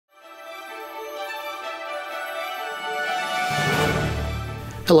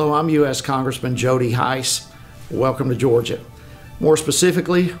Hello, I'm U.S. Congressman Jody Hice. Welcome to Georgia. More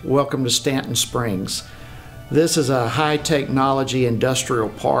specifically, welcome to Stanton Springs. This is a high technology industrial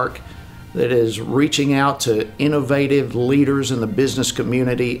park that is reaching out to innovative leaders in the business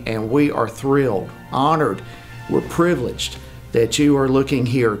community, and we are thrilled, honored, we're privileged that you are looking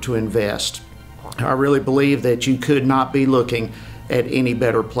here to invest. I really believe that you could not be looking at any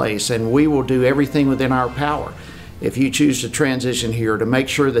better place, and we will do everything within our power if you choose to transition here to make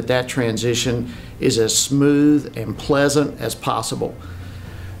sure that that transition is as smooth and pleasant as possible.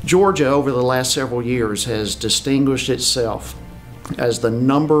 Georgia, over the last several years, has distinguished itself as the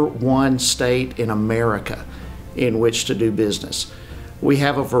 #1 state in America in which to do business. We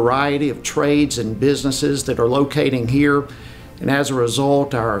have a variety of trades and businesses that are locating here, and as a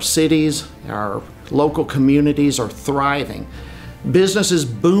result, our cities, our local communities are thriving. Business is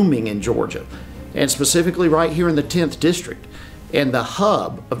booming in Georgia, and specifically right here in the 10th District. And the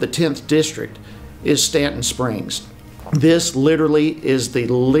hub of the 10th District is Stanton Springs. This literally is the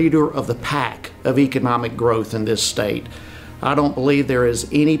leader of the pack of economic growth in this state. I don't believe there is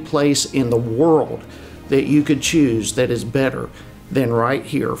any place in the world that you could choose that is better than right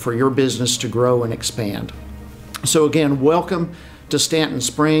here for your business to grow and expand. So again, welcome to Stanton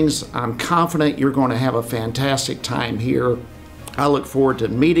Springs. I'm confident you're going to have a fantastic time here. I look forward to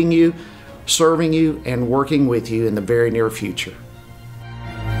meeting you, serving you, and working with you in the very near future.